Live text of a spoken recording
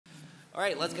All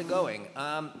right, let's get going. We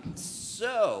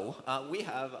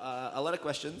have a lot of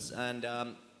questions, and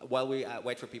while we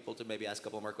wait for people to maybe ask a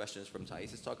couple more questions from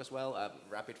Thais' talk as well,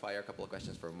 rapid fire a couple of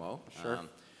questions for Mo. Sure.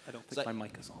 I don't think my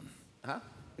mic is on. Huh?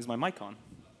 Is my mic on?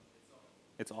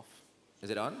 It's off. Is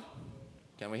it on?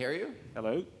 Can we hear you?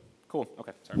 Hello? Cool.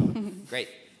 Okay, sorry about that. Great.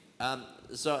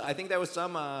 So I think there was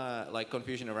some like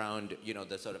confusion around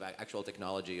the sort of actual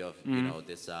technology of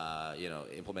this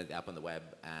implement the app on the web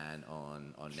and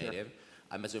on Sure. native.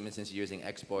 I'm assuming since you're using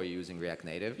Expo, you're using React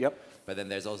Native. Yep. But then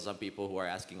there's also some people who are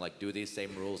asking like, do these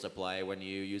same rules apply when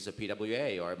you use a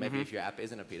PWA, or maybe if your app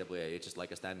isn't a PWA, it's just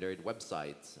like a standard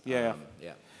website. Yeah.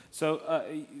 Yeah. So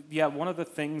yeah, one of the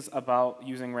things about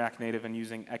using React Native and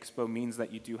using Expo means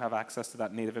that you do have access to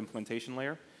that native implementation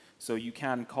layer. So you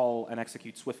can call and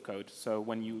execute Swift code. So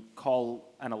when you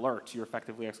call an alert, you're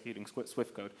effectively executing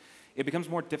Swift code. It becomes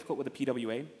more difficult with the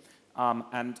PWA.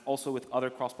 And also with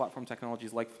other cross-platform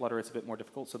technologies like Flutter, it's a bit more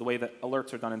difficult. So the way that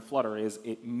alerts are done in Flutter is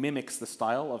it mimics the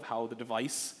style of how the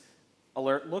device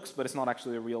alert looks, but it's not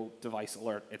actually a real device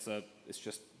alert. It's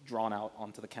just drawn out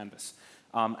onto the canvas.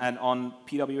 And on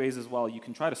PWAs as well, you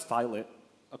can try to style it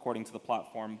according to the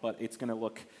platform, but it's going to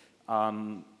look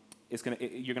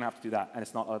you're going to have to do that, and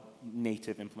it's not a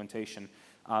native implementation.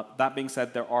 That being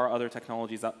said, there are other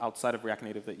technologies outside of React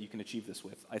Native that you can achieve this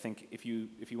with. I think if you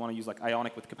want to use like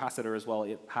Ionic with Capacitor as well,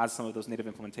 it has some of those native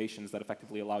implementations that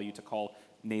effectively allow you to call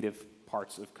native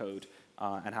parts of code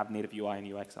and have native UI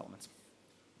and UX elements.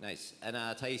 Nice. And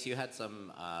Thais, you had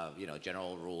some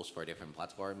general rules for different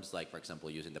platforms, like for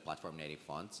example using the platform native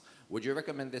fonts. Would you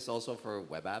recommend this also for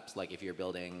web apps? Like if you're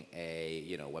building a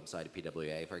website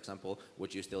PWA, for example,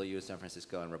 would you still use San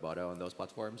Francisco and Roboto on those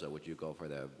platforms, or would you go for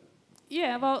the?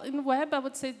 Yeah, well, in the web, I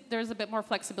would say there's a bit more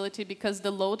flexibility because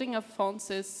the loading of fonts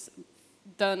is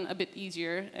done a bit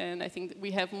easier, and I think that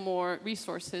we have more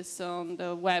resources on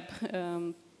the web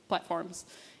platforms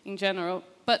in general.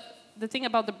 But the thing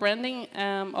about the branding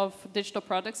of digital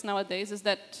products nowadays is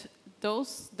that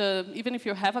even if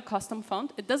you have a custom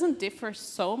font, it doesn't differ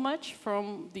so much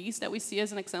from these that we see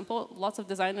as an example. Lots of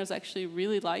designers actually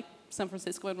really like San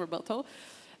Francisco and Roberto.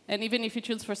 And even if you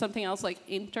choose for something else like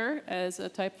Inter as a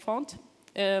type font,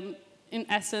 in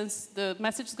essence, the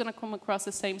message is going to come across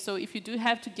the same. So if you do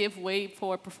have to give way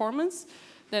for performance,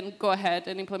 then go ahead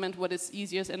and implement what is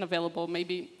easiest and available.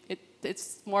 Maybe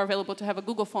it's more available to have a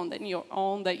Google font than your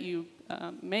own that you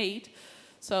made.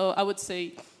 So I would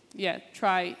say, yeah,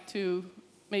 try to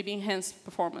maybe enhance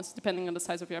performance depending on the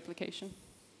size of your application.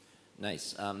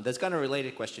 Nice. There's kind of a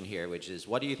related question here, which is,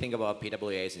 what do you think about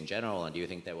PWAs in general, and do you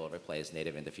think they will replace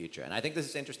native in the future? And I think this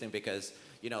is interesting because,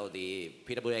 the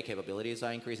PWA capabilities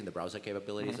are increasing, the browser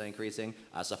capabilities are increasing.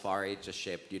 Safari just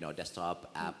shipped,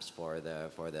 desktop apps for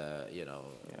the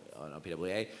on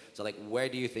PWA. So, like, where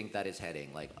do you think that is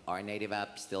heading? Like, are native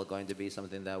apps still going to be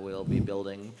something that we'll be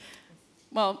building?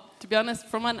 Well, to be honest,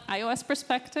 from an iOS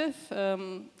perspective,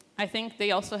 I think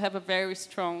they also have a very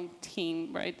strong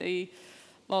team, right? They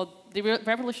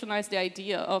revolutionized the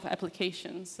idea of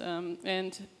applications,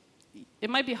 and it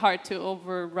might be hard to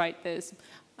overwrite this.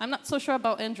 I'm not so sure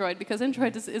about Android, because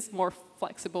Android is more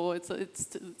flexible. It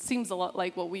seems a lot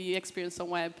like what we experience on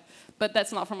web, but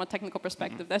that's not from a technical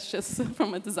perspective. That's just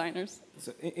from a designer's.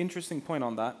 So, interesting point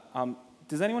on that.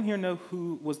 Does anyone here know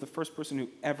who was the first person who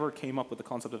ever came up with the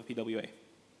concept of a PWA?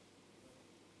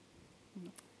 No.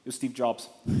 It was Steve Jobs.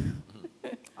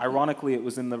 Ironically, it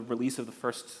was in the release of the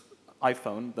first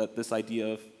iPhone that this idea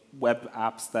of web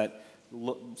apps that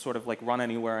sort of like run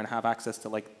anywhere and have access to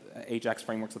like Ajax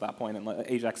frameworks at that point and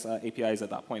Ajax APIs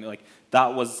at that point, like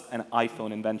that was an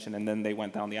iPhone invention, and then they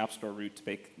went down the App Store route to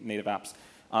make native apps.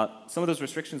 Some of those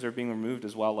restrictions are being removed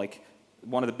as well. Like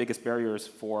one of the biggest barriers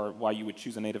for why you would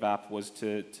choose a native app was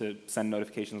to send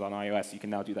notifications on iOS. You can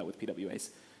now do that with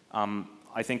PWAs.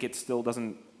 I think it still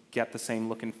doesn't get the same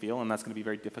look and feel, and that's going to be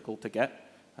very difficult to get.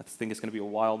 I think it's going to be a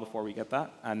while before we get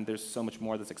that, and there's so much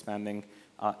more that's expanding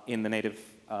in the native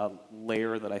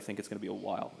layer that I think it's going to be a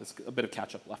while. There's a bit of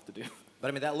catch-up left to do. But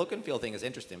I mean, that look and feel thing is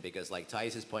interesting because, like,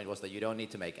 Thais' point was that you don't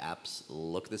need to make apps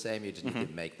look the same. You just need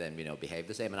to make them, behave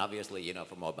the same. And obviously,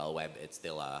 for mobile web, it's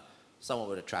still someone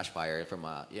with a trash fire from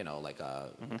a,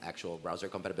 actual browser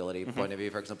compatibility point of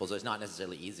view, for example. So it's not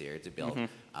necessarily easier to build,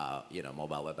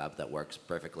 mobile web app that works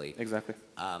perfectly. Exactly.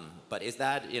 But is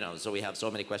that, so we have so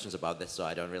many questions about this, so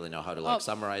I don't really know how to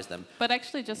summarize them. But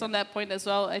actually, just on that point as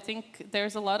well, I think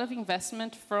there's a lot of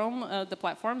investment from the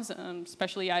platforms,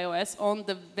 especially iOS, on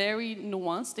the very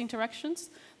nuanced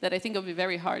interactions that I think will be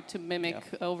very hard to mimic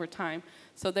over time.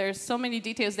 So there's so many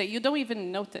details that you don't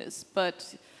even notice,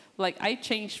 but like I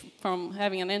changed from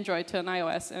having an Android to an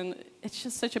iOS, and it's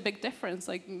just such a big difference.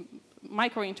 Like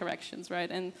micro interactions,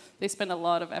 right? And they spend a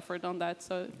lot of effort on that.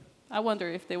 So I wonder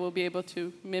if they will be able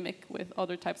to mimic with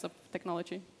other types of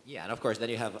technology. Yeah, and of course, then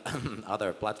you have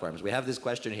other platforms. We have this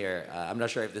question here. I'm not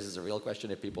sure if this is a real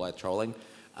question, if people are trolling.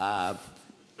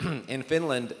 In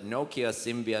Finland, Nokia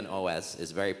Symbian OS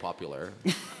is very popular.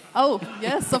 Oh,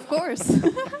 yes, of course.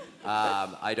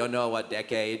 I don't know what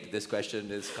decade this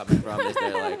question is coming from. Is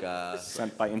there like a...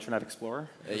 Sent by Internet Explorer?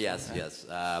 Yes, yes.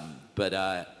 But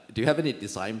do you have any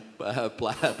design patterns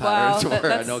Wow, for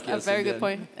that's Nokia a very Symbian? good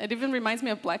point. It even reminds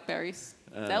me of BlackBerries.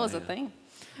 That was a thing.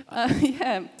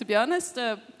 Yeah, to be honest,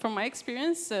 from my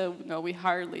experience, no, we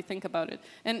hardly think about it.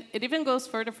 And it even goes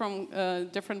further from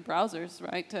different browsers,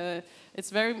 right? It's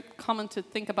very common to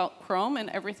think about Chrome and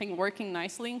everything working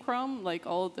nicely in Chrome, like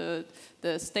all the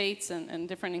states and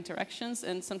different interactions.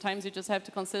 And sometimes you just have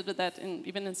to consider that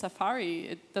even in Safari,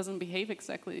 it doesn't behave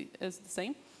exactly as the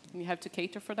same. And you have to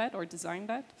cater for that or design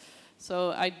that.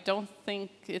 So I don't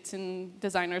think it's in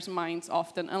designers' minds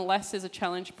often, unless it's a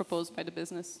challenge proposed by the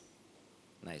business.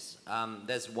 Nice.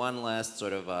 There's one last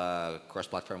sort of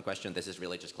cross-platform question. This is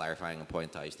really just clarifying a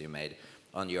point Thijs you made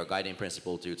on your guiding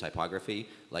principle to typography.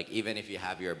 Like even if you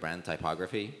have your brand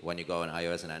typography, when you go on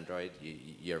iOS and Android,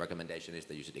 your recommendation is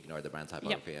that you should ignore the brand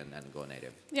typography and go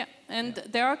native. Yeah, and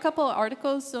there are a couple of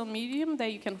articles on Medium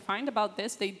that you can find about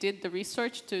this. They did the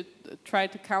research to try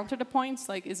to counter the points.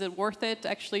 Like, is it worth it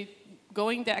actually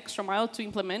going the extra mile to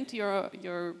implement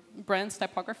your brand's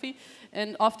typography?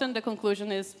 And often the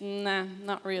conclusion is, nah,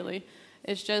 not really.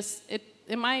 It's just,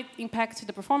 it might impact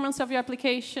the performance of your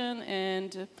application,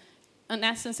 and in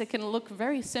essence, it can look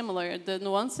very similar. The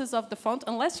nuances of the font,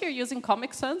 unless you're using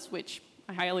Comic Sans, which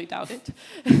I highly doubt it,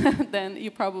 then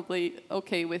you're probably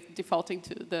okay with defaulting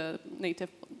to the native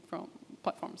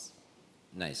platforms.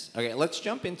 Nice. Okay, let's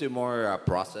jump into more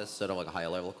process, sort of like higher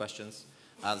level questions.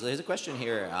 So there's a question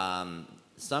here.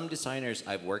 Some designers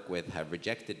I've worked with have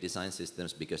rejected design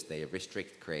systems because they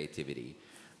restrict creativity.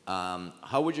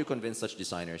 How would you convince such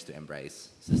designers to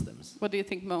embrace systems? What do you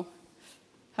think, Mo?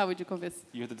 How would you convince?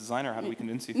 You're the designer. How do we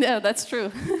convince you? Yeah, that's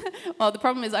true. Well, the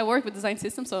problem is I work with design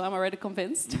systems, so I'm already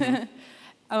convinced.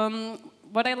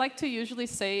 What I like to usually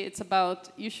say, it's about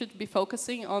you should be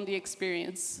focusing on the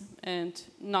experience and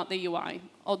not the UI.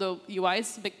 Although UI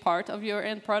is a big part of your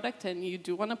end product and you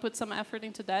do want to put some effort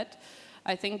into that,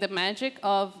 I think the magic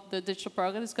of the digital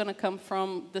product is going to come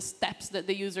from the steps that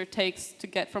the user takes to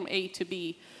get from A to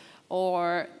B,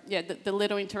 or yeah, the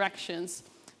little interactions.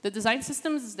 The design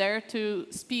system is there to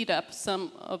speed up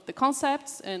some of the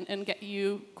concepts and get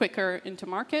you quicker into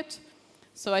market.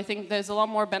 So I think there's a lot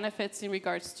more benefits in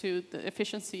regards to the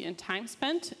efficiency and time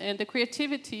spent. And the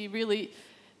creativity really,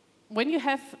 when you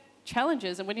have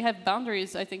challenges and when you have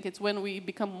boundaries, I think it's when we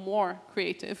become more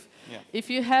creative. Yeah. If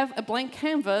you have a blank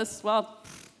canvas, well,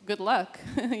 good luck,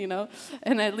 you know.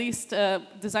 And at least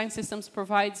design systems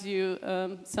provides you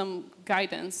some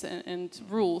guidance and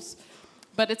rules.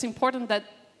 But it's important that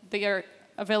they are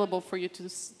available for you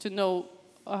to know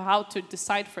how to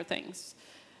decide for things.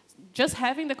 Just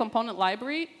having the component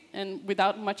library and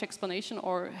without much explanation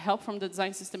or help from the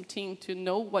design system team to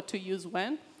know what to use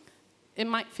when, it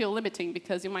might feel limiting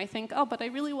because you might think, oh, but I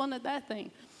really wanted that thing.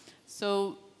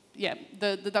 So yeah,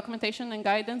 the documentation and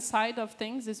guidance side of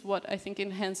things is what I think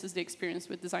enhances the experience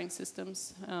with design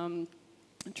systems.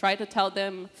 Try to tell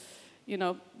them, you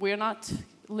know, we're not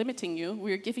limiting you,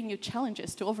 we're giving you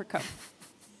challenges to overcome.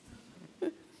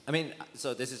 I mean,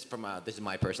 so this is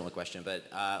my personal question, but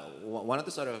one of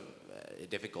the sort of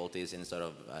difficulties in sort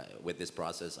of with this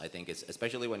process, I think, is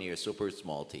especially when you're a super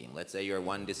small team. Let's say you're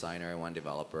one designer and one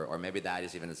developer, or maybe that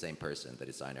is even the same person, the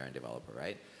designer and developer,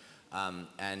 right?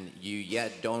 And you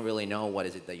yet don't really know what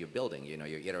is it that you're building. You know,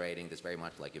 you're iterating this very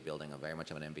much like you're building very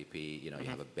much of an MVP. You know, you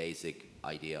have a basic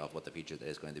idea of what the feature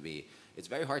is going to be. It's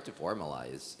very hard to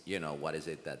formalize, you know, what is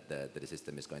it that the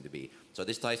system is going to be. So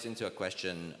this ties into a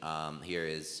question here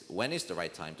is, when is the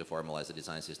right time to formalize a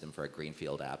design system for a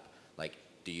greenfield app? Like,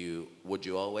 would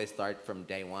you always start from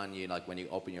day one? You like when you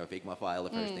open your Figma file,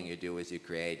 the first thing you do is you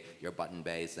create your button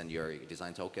base and your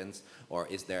design tokens, or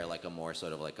is there like a more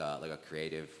sort of like a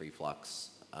creative free flux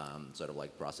sort of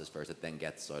like process first that then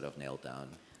gets sort of nailed down?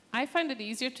 I find it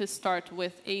easier to start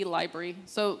with a library.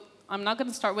 So I'm not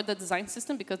going to start with the design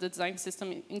system because the design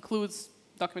system includes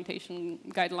documentation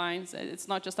guidelines. It's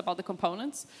not just about the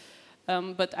components.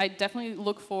 But I definitely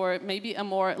look for maybe a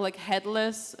more like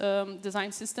headless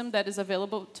design system that is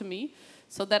available to me,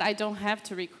 so that I don't have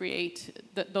to recreate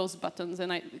those buttons.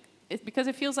 And because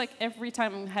it feels like every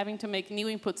time I'm having to make new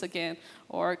inputs again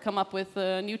or come up with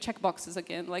new checkboxes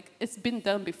again, like it's been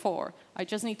done before. I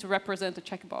just need to represent a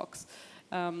checkbox.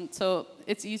 So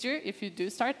it's easier if you do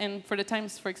start. And for the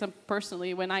times, for example,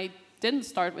 personally, when I didn't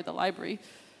start with the library,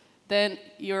 then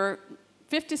you're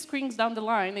 50 screens down the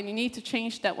line, and you need to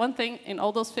change that one thing in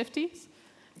all those 50s.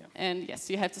 Yeah. And yes,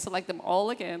 you have to select them all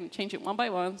again, change it one by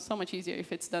one. So much easier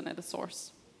if it's done at the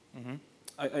source. Mm-hmm.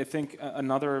 I think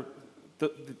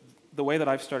the way that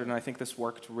I've started, and I think this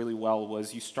worked really well,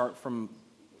 was you start from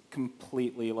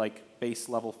completely like base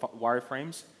level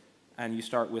wireframes, and you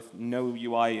start with no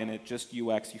UI in it, just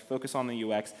UX. You focus on the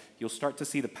UX. You'll start to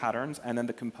see the patterns, and then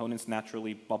the components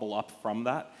naturally bubble up from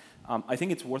that. I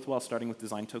think it's worthwhile starting with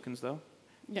design tokens, though,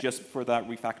 yep. Just for that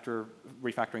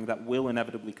refactoring that will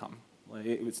inevitably come.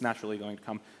 It's naturally going to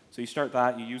come. So you start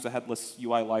that, you use a headless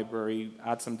UI library,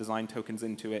 add some design tokens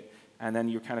into it, and then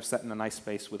you're kind of set in a nice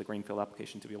space with a greenfield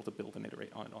application to be able to build and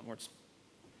iterate on it onwards.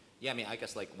 Yeah, I mean, I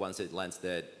guess like once it lands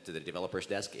to the developer's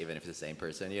desk, even if it's the same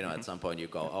person, you know, at some point you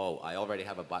go, oh, I already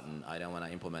have a button. I don't want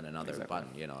to implement another button.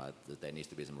 You know, there needs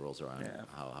to be some rules around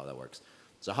how that works.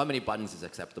 So how many buttons is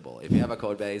acceptable? If you have a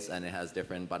code base and it has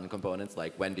different button components,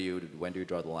 like when do you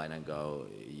draw the line and go,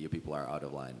 you people are out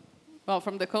of line? Well,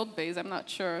 from the code base, I'm not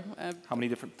sure. How many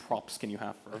different props can you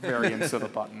have for a variance of a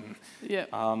button? Yeah.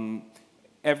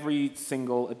 Every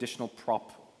single additional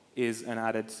prop is an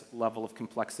added level of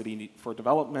complexity for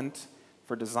development,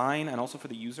 for design, and also for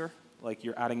the user. Like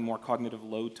you're adding more cognitive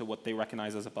load to what they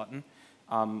recognize as a button.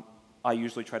 I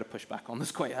usually try to push back on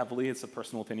this quite heavily. It's a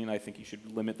personal opinion. I think you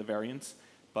should limit the variance.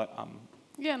 But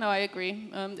yeah, no, I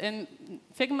agree. And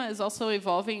Figma is also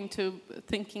evolving to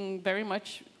thinking very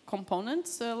much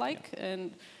components-like,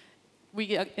 and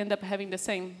we end up having the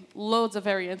same loads of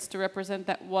variants to represent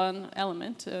that one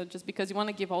element, just because you want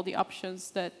to give all the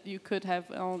options that you could have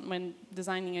when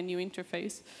designing a new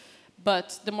interface.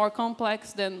 But the more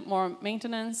complex, then more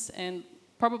maintenance, and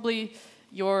probably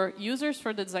your users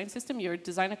for the design system, your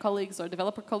designer colleagues or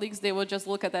developer colleagues, they will just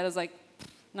look at that as like,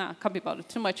 nah, can't be bothered.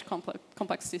 Too much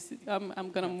complexity.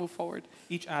 I'm going to move forward.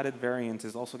 Each added variant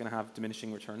is also going to have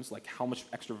diminishing returns. Like, how much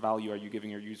extra value are you giving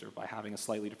your user by having a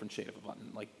slightly different shade of a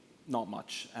button? Like, not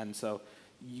much. And so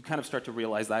you kind of start to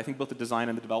realize that. I think both the design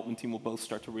and the development team will both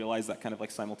start to realize that kind of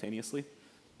like simultaneously.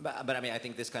 But I mean, I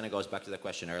think this kind of goes back to the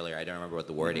question earlier. I don't remember what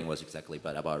the wording was exactly,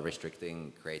 but about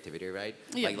restricting creativity, right?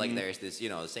 Yeah. Like there's this, you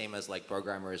know, same as like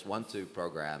programmers want to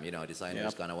program, you know,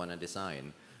 designers gonna want to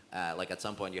design. Like at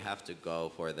some point you have to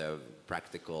go for the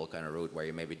practical kind of route where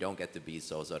you maybe don't get to be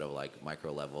so sort of like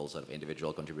micro level, sort of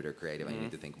individual contributor creative, and you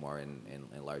need to think more in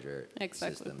larger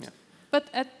systems. Yeah. But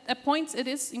at points it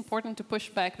is important to push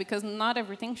back, because not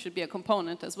everything should be a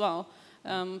component as well.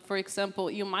 For example,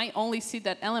 you might only see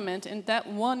that element in that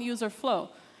one user flow.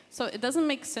 So it doesn't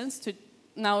make sense to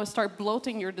now start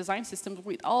bloating your design system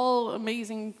with all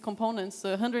amazing components,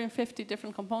 150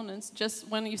 different components, just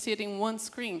when you see it in one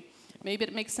screen. Maybe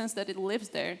it makes sense that it lives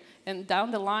there. And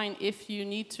down the line, if you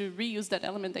need to reuse that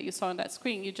element that you saw on that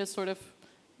screen, you just sort of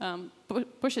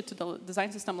push it to the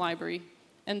design system library,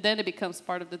 and then it becomes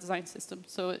part of the design system.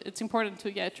 So it's important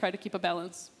to try to keep a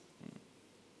balance.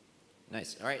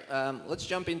 Nice. All right, let's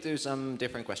jump into some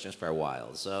different questions for a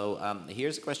while. So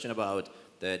here's a question about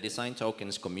the design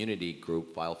tokens community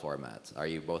group file format. Are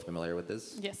you both familiar with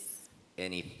this? Yes.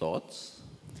 Any thoughts?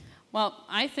 Well,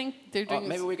 I think they're doing...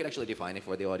 maybe we could actually define it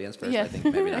for the audience first. Yeah. I think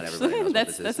maybe not everybody knows what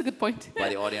this is. That's a good point. By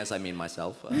the audience, I mean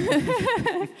myself.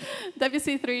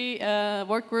 WC3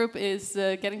 work group is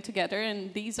getting together,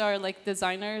 and these are like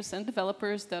designers and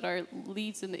developers that are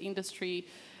leads in the industry,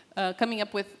 coming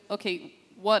up with, okay,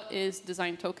 what is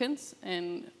design tokens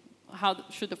and how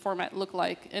should the format look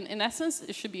like? And in essence,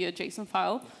 it should be a JSON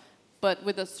file, but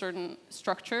with a certain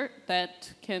structure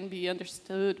that can be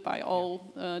understood by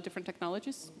all different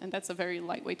technologies. And that's a very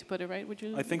light way to put it, right? Would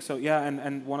you? I think so, yeah.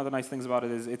 And one of the nice things about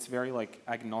it is it's very like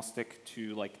agnostic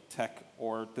to like tech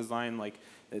or design. Like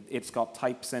it's got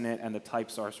types in it, and the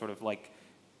types are sort of like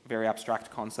very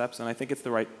abstract concepts. And I think it's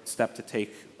the right step to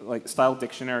take. Like Style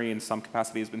Dictionary in some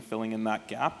capacity has been filling in that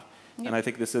gap. Yep. And I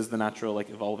think this is the natural, like,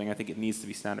 evolving. I think it needs to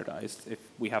be standardized. If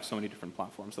we have so many different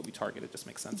platforms that we target, it just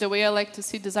makes sense. The way I like to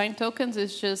see design tokens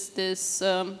is just this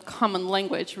common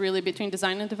language, really, between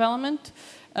design and development.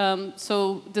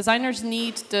 So designers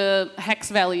need the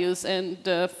hex values and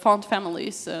the font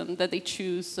families that they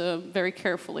choose very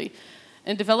carefully.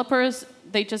 And developers,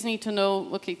 they just need to know,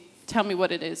 okay, tell me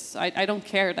what it is. I don't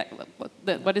care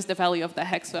what is the value of the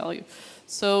hex value.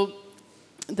 So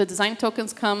the design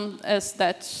tokens come as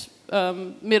that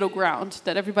middle ground,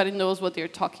 that everybody knows what they're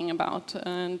talking about.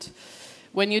 And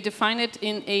when you define it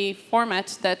in a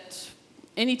format that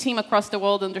any team across the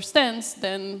world understands,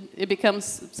 then it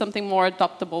becomes something more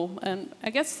adoptable. And I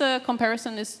guess the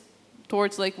comparison is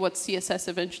towards like what CSS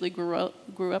eventually grew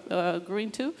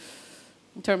into,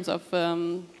 in terms of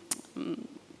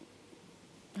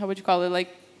how would you call it, like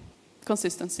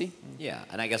consistency.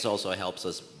 Yeah, and I guess also helps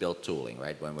us build tooling,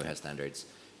 right, when we have standards.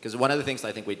 Because one of the things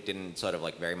I think we didn't sort of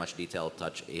like very much detail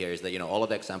touch here is that, you know, all of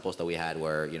the examples that we had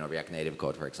were, you know, React Native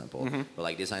code, for example. But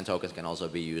like design tokens can also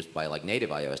be used by like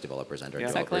native iOS developers, Android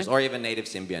developers, Exactly. or even native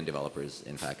Symbian developers,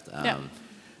 in fact.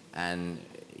 And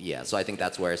yeah, so I think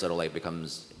that's where it sort of like becomes,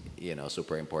 you know,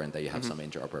 super important that you have some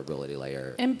interoperability layer.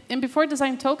 And before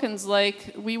design tokens, like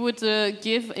we would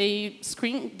give a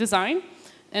screen design,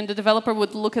 and the developer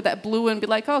would look at that blue and be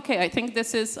like, oh, okay, I think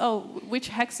this is, oh, which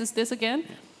hex is this again?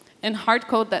 And hard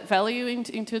code that value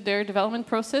into their development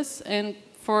process. And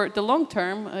for the long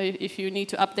term, if you need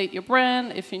to update your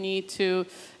brand, if you need to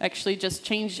actually just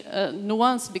change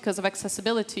nuance because of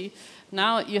accessibility,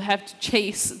 now you have to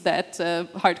chase that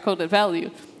hard-coded value.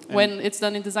 When it's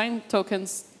done in design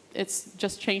tokens, it's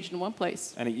just changed in one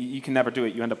place. And you can never do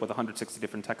it. You end up with 160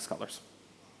 different text colors.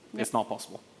 Yep. It's not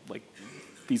possible. Like,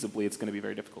 feasibly, it's going to be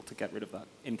very difficult to get rid of that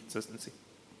inconsistency.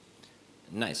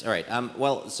 Nice. All right.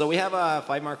 Well, so we have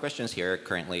 5 more questions here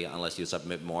currently, unless you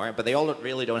submit more. But they all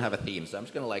really don't have a theme, so I'm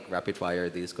just going to like rapid fire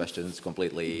these questions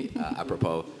completely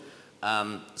apropos.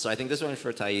 So I think this one is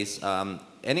for Thais.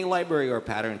 Any library or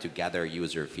pattern to gather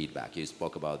user feedback? You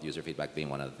spoke about user feedback being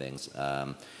one of the things.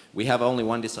 We have only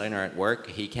one designer at work.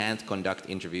 He can't conduct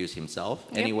interviews himself.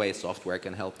 Yep. Any way software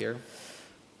can help here?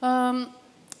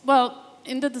 Well,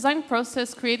 in the design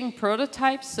process, creating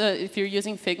prototypes, if you're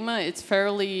using Figma, it's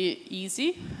fairly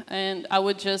easy. And I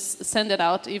would just send it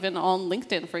out even on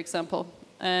LinkedIn, for example,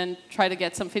 and try to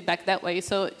get some feedback that way.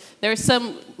 So there's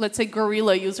some, let's say,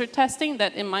 guerrilla user testing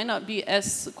that it might not be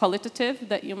as qualitative,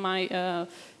 that you might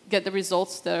get the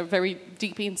results that are very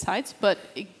deep insights, but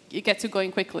it gets you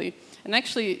going quickly. And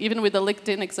actually, even with the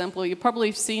LinkedIn example, you've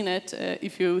probably seen it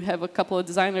if you have a couple of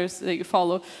designers that you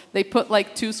follow. They put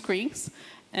like 2 screens,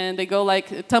 and they go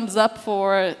like thumbs up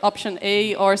for option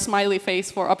A or smiley face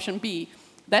for option B.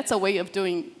 That's a way of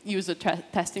doing user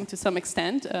testing to some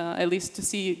extent, at least to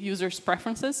see users'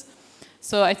 preferences.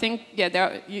 So I think,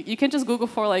 yeah, you can just Google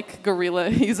for like guerrilla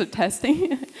user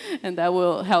testing, and that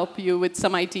will help you with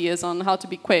some ideas on how to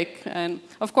be quick. And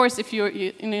of course, if you're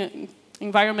in an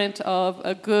environment of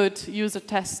a good user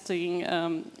testing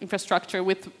infrastructure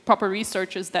with proper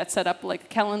researchers that set up like a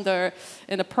calendar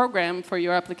and a program for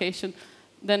your application,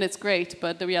 then it's great.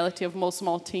 But the reality of most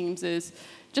small teams is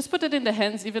just put it in the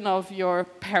hands even of your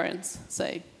parents,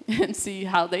 say, and see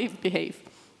how they behave.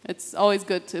 It's always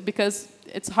good to, because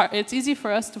it's hard, it's easy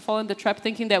for us to fall in the trap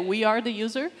thinking that we are the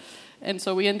user, and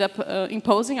so we end up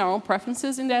imposing our own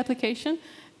preferences in the application,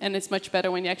 and it's much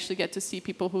better when you actually get to see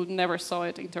people who never saw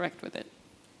it interact with it.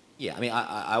 Yeah, I mean,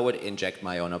 I would inject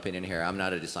my own opinion here. I'm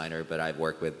not a designer, but I've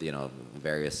worked with, you know,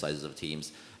 various sizes of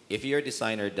teams. If your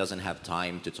designer doesn't have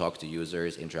time to talk to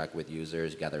users, interact with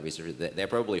users, gather research, they're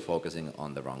probably focusing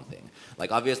on the wrong thing. Like,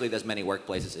 obviously, there's many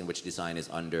workplaces in which design is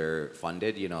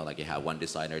underfunded. You know, like you have 1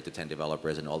 designer to 10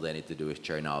 developers, and all they need to do is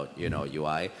churn out, you know,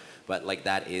 UI. But like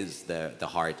that is the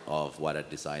heart of what a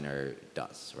designer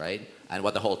does, right? And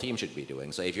what the whole team should be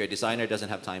doing. So if your designer doesn't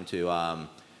have time to,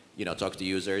 you know, talk to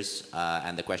users,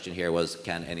 and the question here was,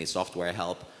 can any software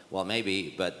help? Well,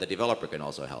 maybe, but the developer can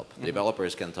also help. The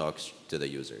developers can talk to the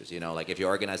users. You know, like if your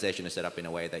organization is set up in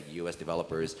a way that you as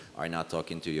developers are not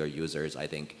talking to your users, I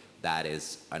think that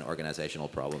is an organizational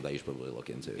problem that you should probably look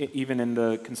into. Even in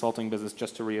the consulting business,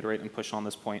 just to reiterate and push on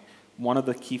this point, one of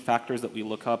the key factors that we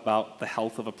look up about the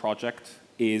health of a project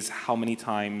is how many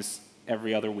times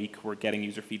every other week we're getting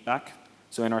user feedback.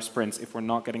 So in our sprints, if we're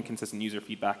not getting consistent user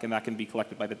feedback, and that can be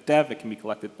collected by the dev, it can be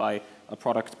collected by a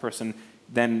product person,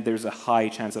 then there's a high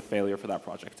chance of failure for that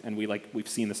project. And we've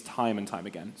seen this time and time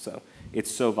again. So it's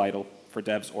so vital for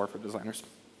devs or for designers.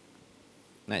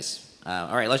 Nice.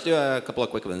 All right, let's do a couple of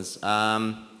quick ones.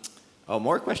 Oh,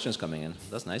 more questions coming in.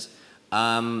 That's nice.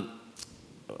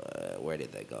 Where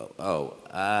did they go? Oh,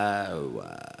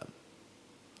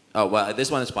 well,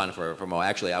 this one is fun for Mo.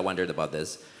 Actually, I wondered about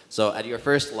this. So at your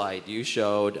first slide, you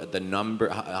showed the number,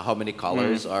 how many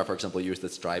colors are, for example, used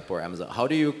at Stripe or Amazon. How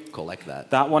do you collect that?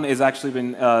 That one has actually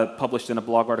been published in a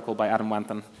blog article by Adam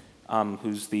Wanthan,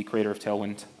 who's the creator of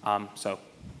Tailwind. So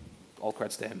all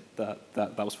credits to him.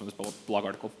 That was from his blog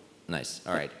article. Nice.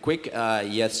 All right. Quick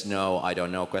yes, no, I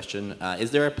don't know question.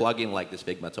 Is there a plugin like this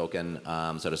Figma token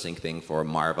sort of sync thing for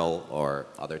Marvel or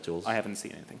other tools? I haven't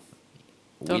seen anything.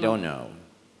 We don't know.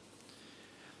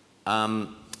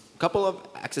 Couple of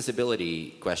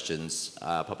accessibility questions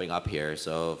popping up here.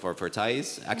 So for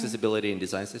Thais, accessibility in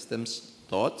design systems,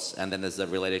 thoughts? And then there's a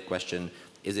related question,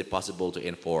 is it possible to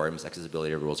enforce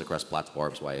accessibility rules across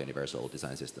platforms via universal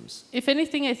design systems? If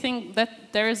anything, I think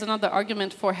that there is another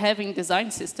argument for having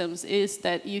design systems is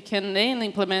that you can then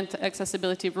implement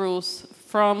accessibility rules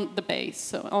from the base,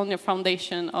 so on your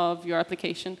foundation of your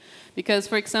application. Because,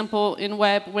 for example, in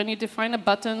web, when you define a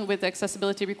button with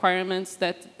accessibility requirements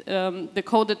that the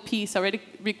coded piece already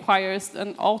requires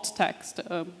an alt text,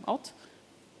 an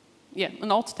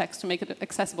alt text to make it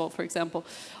accessible, for example,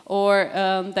 or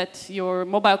that your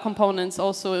mobile components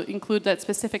also include that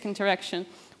specific interaction.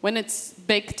 When it's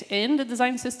baked in the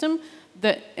design system,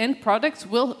 the end products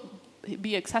will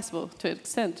be accessible to an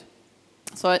extent.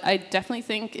 So I definitely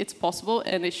think it's possible,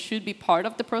 and it should be part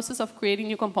of the process of creating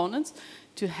new components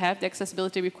to have the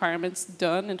accessibility requirements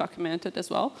done and documented as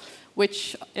well,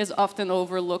 which is often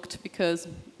overlooked because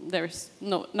there's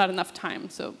not enough time.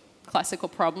 So classical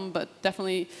problem, but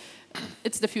definitely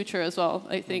it's the future as well.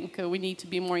 I think we need to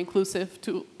be more inclusive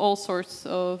to all sorts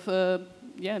of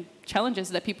challenges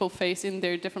that people face in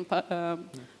their different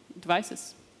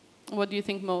devices. What do you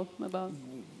think, Mo, about?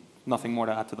 Nothing more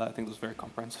to add to that. I think it was very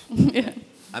comprehensive. Yeah.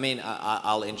 I mean,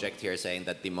 I'll inject here saying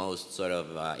that the most sort of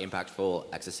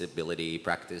impactful accessibility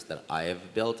practice that I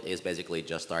have built is basically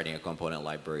just starting a component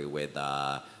library with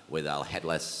a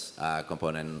headless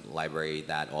component library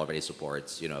that already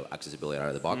supports, accessibility out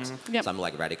of the box. Yep. Something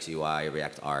like Radix UI,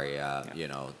 React Aria,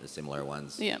 the similar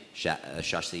ones. Yeah.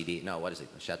 ShashCD, no, what is it?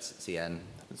 ShashCN,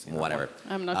 whatever.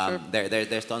 I'm not sure.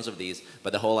 There's tons of these,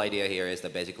 but the whole idea here is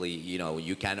that basically,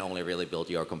 you can only really build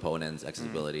your components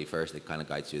accessibility first. It kind of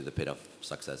guides you to the pit of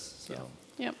success. So.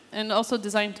 Yeah, and also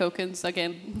design tokens,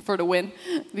 again, for the win,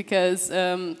 because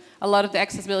a lot of the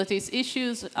accessibility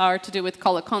issues are to do with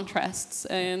color contrasts.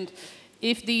 And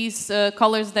if these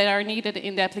colors that are needed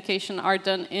in the application are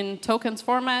done in tokens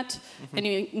format, and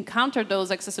you encounter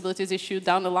those accessibility issues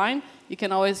down the line, you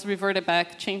can always revert it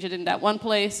back, change it in that one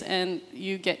place, and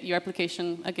you get your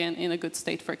application, again, in a good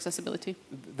state for accessibility.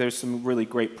 There's some really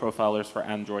great profilers for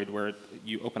Android where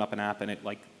you open up an app and it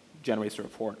generates a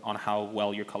report on how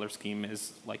well your color scheme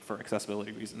is for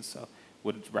accessibility reasons. So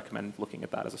would recommend looking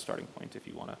at that as a starting point if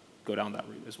you want to go down that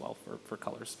route as well for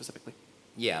colors specifically.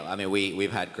 Yeah, I mean,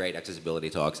 we've had great accessibility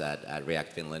talks at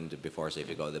React Finland before, so if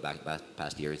you go the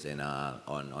past years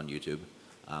on YouTube,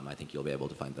 I think you'll be able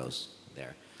to find those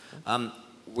there.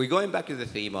 We're going back to the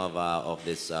theme of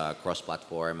this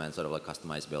cross-platform and sort of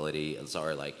customizability, and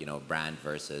sort of brand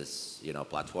versus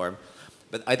platform.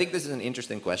 But I think this is an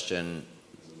interesting question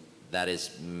that is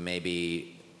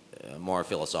maybe more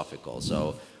philosophical.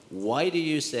 So why do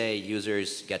you say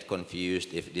users get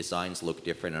confused if designs look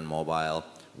different on mobile,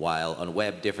 while on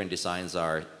web different designs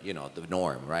are the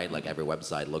norm, right? Like every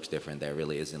website looks different. There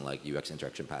really isn't UX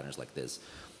interaction patterns like this.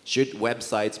 Should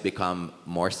websites become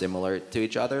more similar to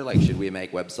each other? Should we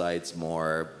make websites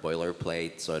more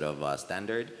boilerplate sort of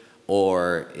standard?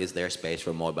 Or is there space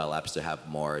for mobile apps to have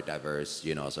more diverse,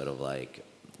 sort of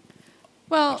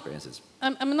experiences?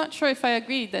 I'm not sure if I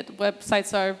agree that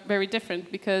websites are very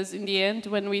different, because in the end,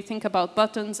 when we think about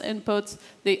buttons, inputs,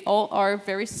 they all are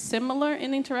very similar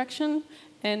in interaction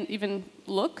and even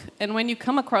look. And when you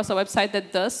come across a website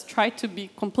that does try to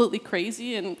be completely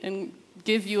crazy and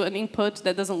give you an input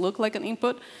that doesn't look like an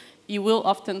input, you will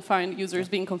often find users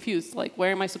being confused.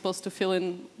 Where am I supposed to fill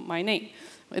in my name?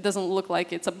 It doesn't look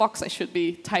like it's a box I should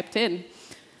be typing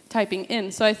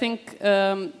in. So I think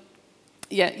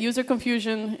user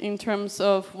confusion in terms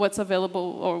of what's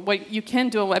available or what you can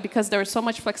do on web, because there is so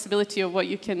much flexibility of what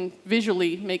you can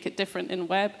visually make it different in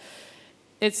web.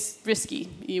 It's risky.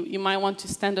 You might want to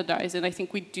standardize, and I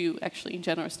think we do actually in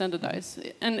general standardize.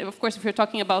 And of course, if you're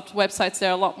talking about websites that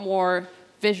are a lot more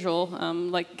visual,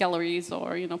 like galleries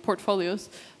or portfolios,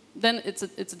 then it's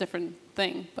a different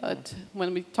thing. But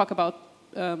when we talk about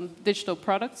digital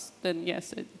products, then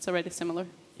yes, it's already similar.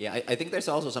 Yeah, I think there's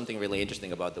also something really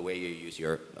interesting about the way you use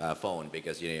your phone,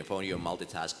 because your phone you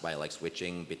multitask by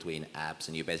switching between apps,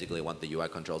 and you basically want the UI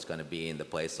controls kind of be in the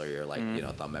place so your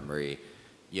thumb memory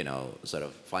sort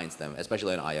of finds them.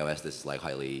 Especially on iOS, this is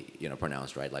highly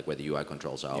pronounced, right? Where the UI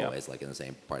controls are always in the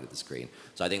same part of the screen.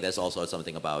 So I think there's also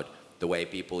something about the way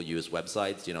people use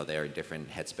websites. They're in different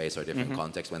headspace or different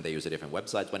context when they use a different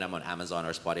website. When I'm on Amazon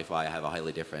or Spotify, I have a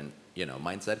highly different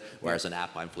mindset. Whereas an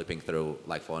app, I'm flipping through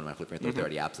phone, I'm flipping through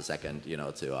 30 apps a second,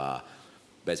 to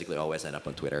basically always end up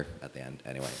on Twitter at the end.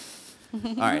 Anyway.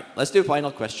 All right, let's do a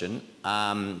final question.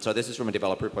 So this is from a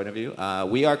developer point of view.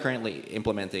 We are currently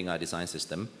implementing a design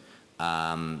system.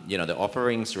 The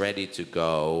offering's ready to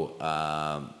go.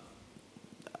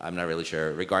 I'm not really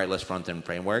sure, regardless front-end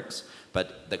frameworks.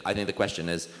 But I think the question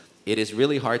is it is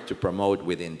really hard to promote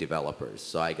within developers.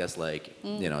 So I guess like,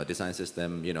 you know, design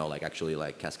system, you know, like actually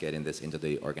like cascading this into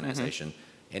the organization.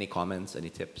 Any comments, any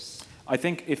tips? I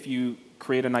think if you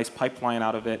create a nice pipeline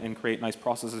out of it and create nice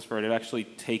processes for it, it actually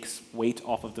takes weight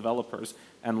off of developers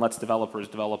and lets developers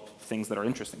develop things that are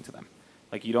interesting to them.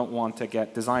 Like you don't want to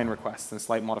get design requests and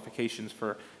slight modifications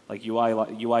for like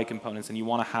UI components, and you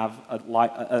want to have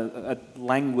a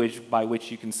language by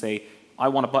which you can say, I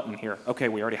want a button here. Okay,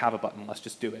 we already have a button. Let's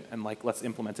just do it. And like, let's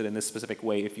implement it in this specific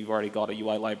way if you've already got a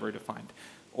UI library defined.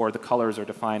 Or the colors are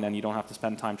defined and you don't have to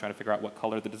spend time trying to figure out what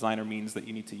color the designer means that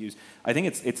you need to use. I think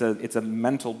it's a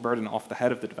mental burden off the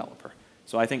head of the developer.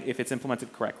 So I think if it's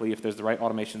implemented correctly, if there's the right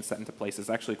automation set into place, it's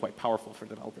actually quite powerful for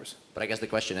developers. But I guess the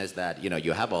question is that, you know,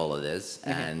 you have all of this,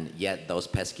 and yet those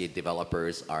pesky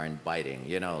developers aren't biting.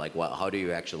 You know, like how do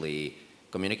you actually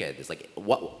communicate this? Like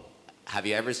have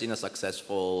you ever seen a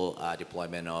successful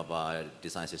deployment of a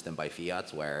design system by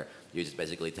Fiat where you just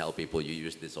basically tell people you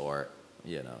use this, or,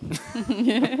 you know?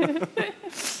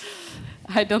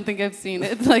 I don't think I've seen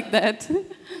it like that.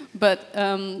 But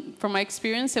from my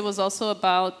experience, it was also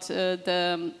about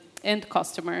the end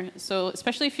customer. So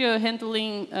especially if you're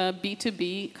handling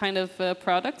B2B kind of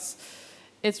products,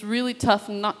 it's really tough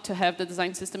not to have the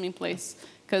design system in place.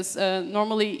 Because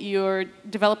normally you're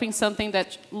developing something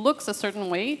that looks a certain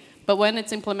way, but when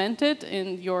it's implemented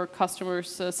in your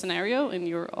customer's scenario, in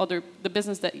the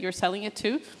business that you're selling it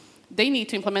to, they need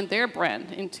to implement their brand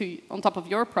on top of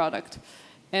your product.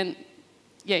 And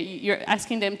yeah, you're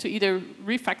asking them to either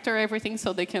refactor everything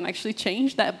so they can actually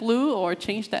change that blue or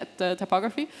change that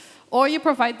typography, or you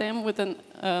provide them with a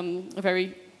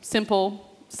very simple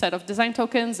set of design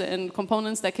tokens and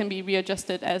components that can be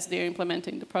readjusted as they're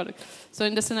implementing the product. So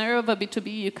in the scenario of a B2B,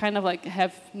 you kind of like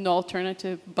have no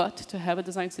alternative but to have a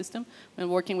design system when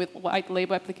working with white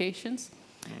label applications.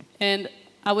 And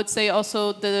I would say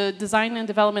also the design and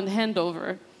development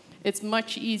handover. It's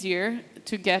much easier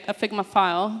to get a Figma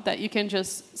file that you can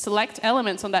just select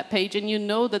elements on that page, and you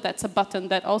know that that's a button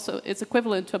that also is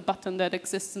equivalent to a button that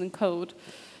exists in code.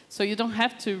 So you don't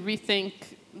have to rethink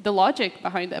the logic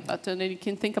behind that button, and you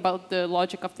can think about the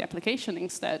logic of the application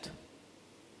instead.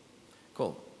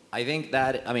 Cool. I think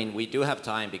that, I mean, we do have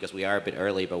time because we are a bit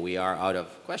early, but we are out of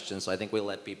questions. So I think we'll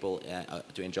let people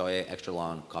to enjoy an extra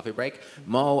long coffee break.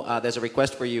 Mo, there's a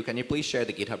request for you. Can you please share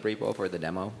the GitHub repo for the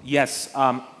demo? Yes.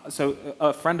 So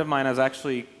a friend of mine has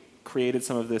actually created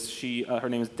some of this. Her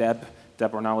name is Deb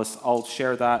Ornalis. I'll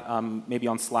share that maybe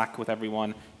on Slack with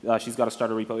everyone. She's got a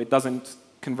starter repo. It doesn't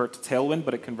convert to Tailwind,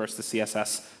 but it converts to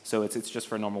CSS. So it's just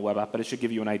for a normal web app, but it should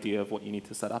give you an idea of what you need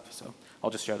to set up. So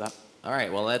I'll just share that. All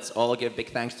right, well, let's all give big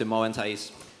thanks to Mo and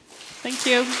Thais. Thank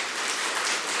you.